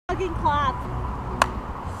fucking clap.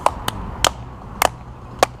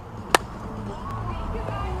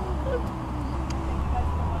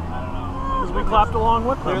 Because we clapped along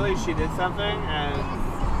with them. Clearly she did something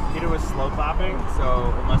and Peter was slow clapping,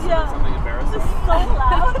 so it must have been something embarrassing. It's so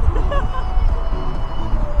loud.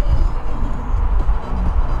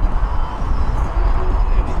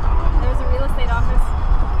 There was a real estate office.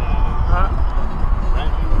 Right.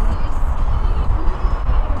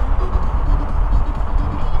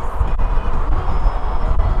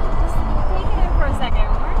 Just take it in for a second.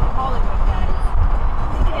 We're in Hollywood, guys.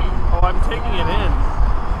 Take it in. Oh, I'm taking it in.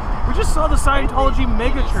 We just saw the Scientology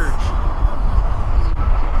megachurch.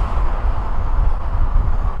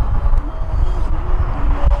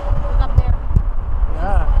 Look up there.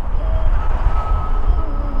 Yeah.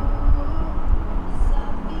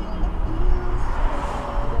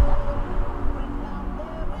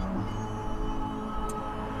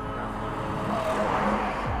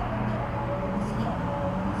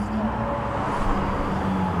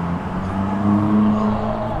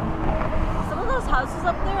 Some of those houses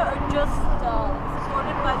up there are just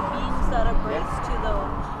supported by beams that are braced to the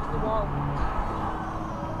wall.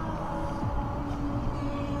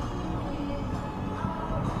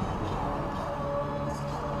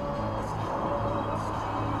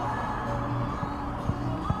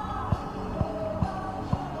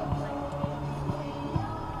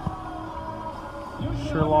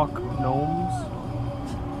 Sherlock Gnomes.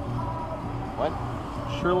 What?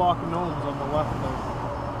 Sherlock Gnomes on the left there.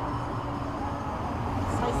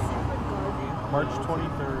 It's my secret garden. March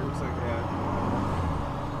 23rd. Looks like, yeah.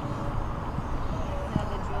 Had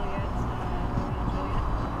the Juliet, Romeo and Juliet.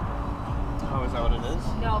 Oh, is that what it is?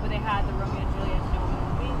 No, but they had the Romeo and Juliet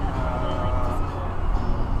movie. That's what they like to support.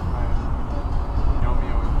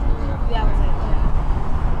 Romeo and Juliet. That was it, yeah.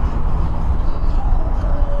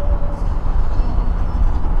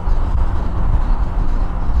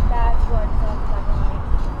 That's what black and white.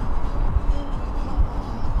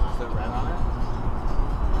 Is there red on it?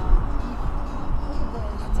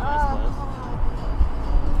 No. That's a nice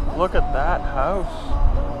place. Look at that house.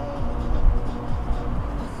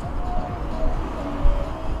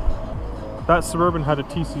 That Suburban had a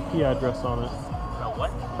TCP address on it.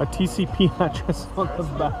 What? A TCP address on the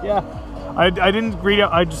back. Yeah. I didn't read it.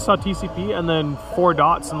 I just saw TCP and then 4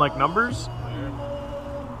 dots and like numbers.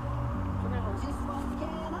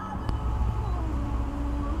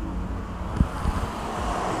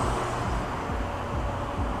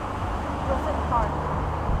 Griffith Park.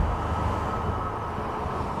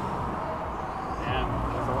 Damn,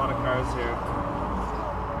 there's a lot of cars here.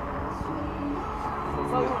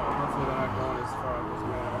 Hopefully they're not going as far as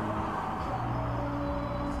we are.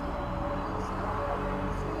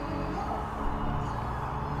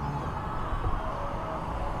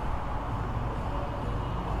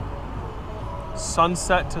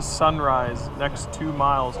 Sunset to sunrise, next 2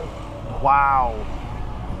 miles. Wow.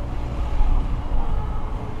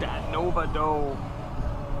 Dat Nova Do.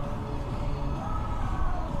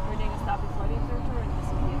 We're doing a stop before the observatory, and this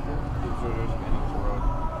is the observatory. The observatory's end of the road.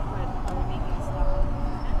 But are we making a stop?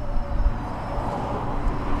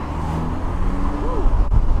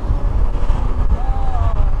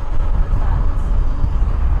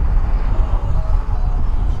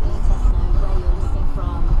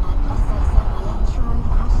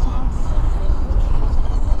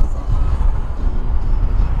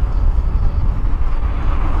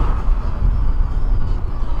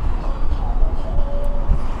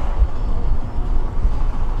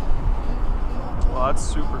 Well, that's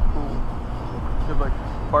super cool. They have like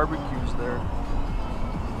barbecues there.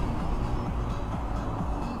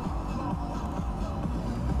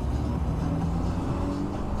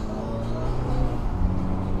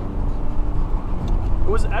 It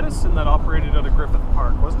was Edison that operated out of Griffith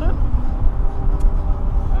Park, wasn't it?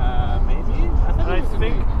 Maybe? And I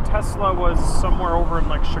think Tesla was somewhere over in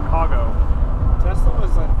like Chicago. Tesla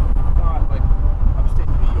was, I thought, like upstate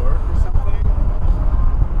New York or something.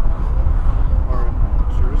 Or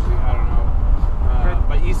Jersey, I don't know.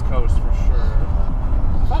 But East Coast for sure.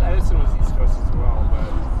 I thought Edison was East Coast as well,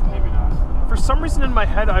 but maybe not. For some reason in my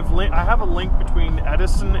head, I have a link between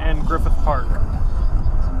Edison and Griffith Park.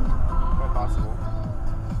 Quite possible.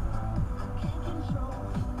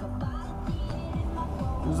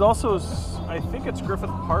 There's also, I think it's Griffith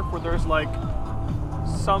Park, where there's like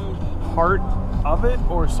some part of it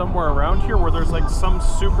or somewhere around here where there's like some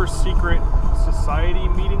super secret society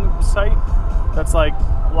meeting site that's like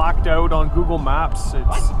blacked out on Google Maps. It's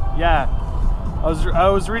What? Yeah. I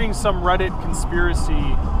was reading some Reddit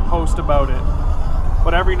conspiracy post about it,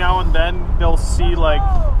 but every now and then they'll see like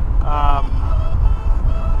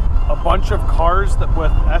a bunch of cars that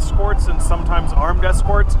with escorts and sometimes armed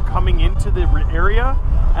escorts coming into the area,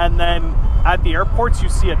 and then at the airports you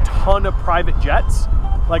see a ton of private jets,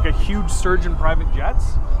 like a huge surge in private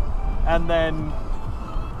jets, and then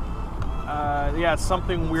yeah,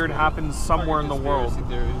 something weird happens somewhere in the world.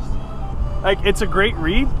 Like, it's a great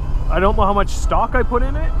read. I don't know how much stock I put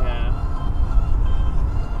in it. Yeah.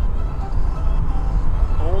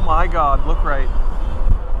 Oh my God, look right.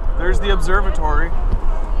 There's the observatory.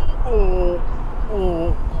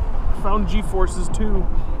 Oh, found G-forces too.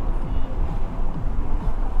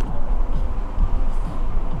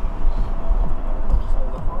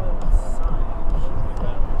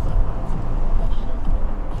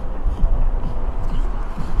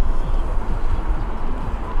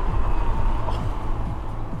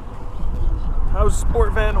 How's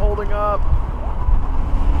Sport Van holding up?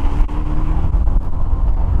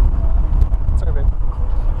 Sorry, babe.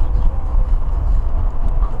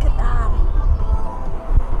 Look at that.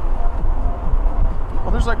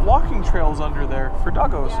 Well, there's like walking trails under there for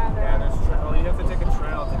doggos. Yeah, there's trail. You have to take a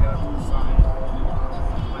trail to get up to the sign.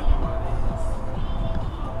 Might be one of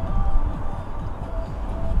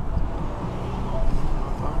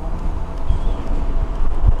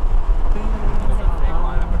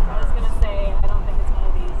I was gonna say, I don't think it's one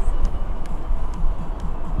of these.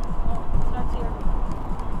 That's here.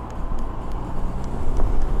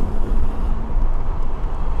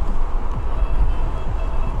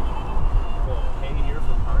 Cool. Pay here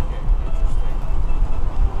for parking. Interesting.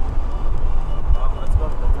 Well, let's go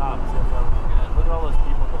to the top. See how far we can get. Look at all those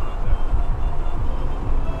people going up there.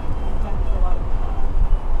 There's a lot of people.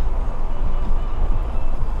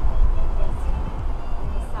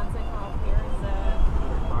 The sunset from up here is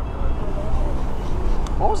Pretty popular.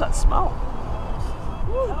 What was that smell?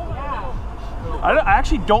 yeah. I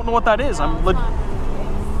actually don't know what that is. I'm It's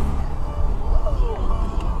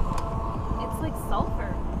like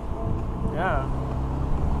sulfur yeah.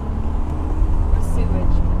 or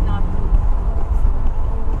sewage, but not poop.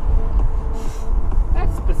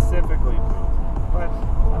 That's specifically poop, but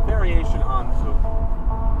a variation on poop.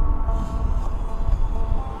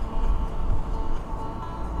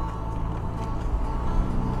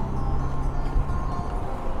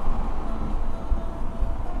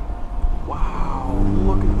 Wow,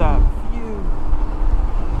 look at that view.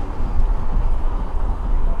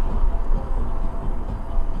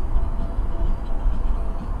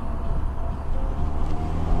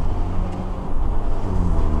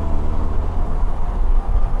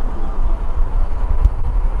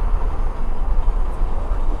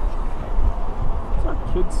 It's our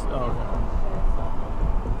kids. Oh,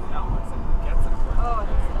 Now once it gets it. Oh,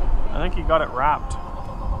 it's like I think he got it wrapped.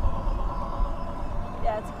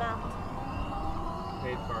 Yeah, it's mapped.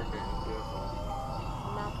 Paid parking. Beautiful.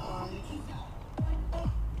 Mapped orange.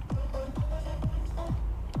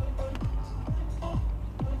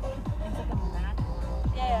 it's like a matte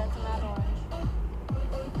orange. Yeah, it's a matte orange.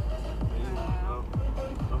 Oh,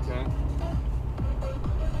 okay.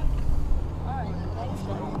 Alright, thanks,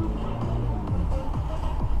 then.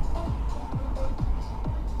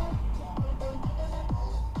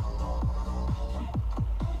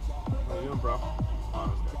 What are you doing, bro? Oh,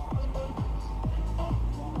 this guy.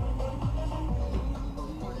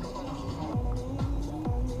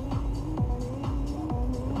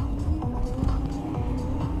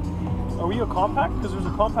 Are we a compact? Because there's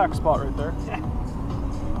a compact spot right there.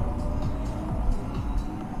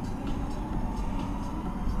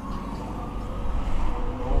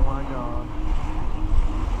 Oh my God.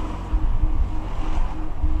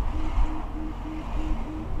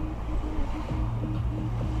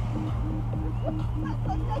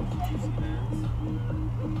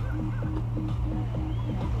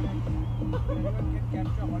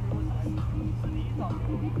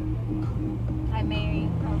 I may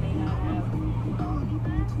or may not have.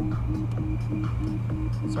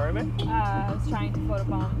 Sorry, mate? I was trying to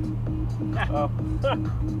photobomb. Oh.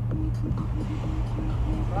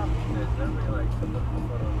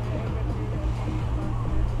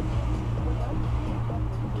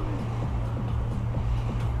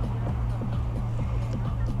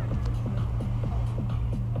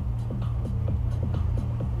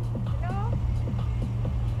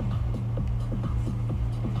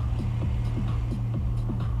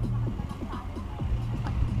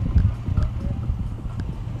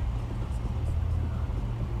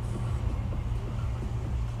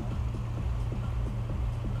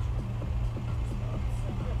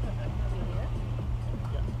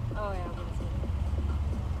 Oh yeah, I'm gonna see.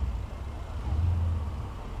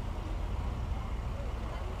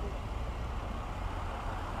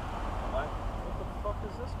 What the fuck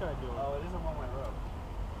is this guy doing? Oh, it is a one-way road.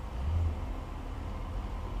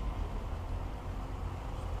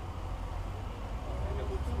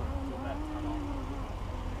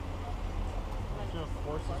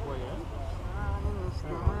 force his way in.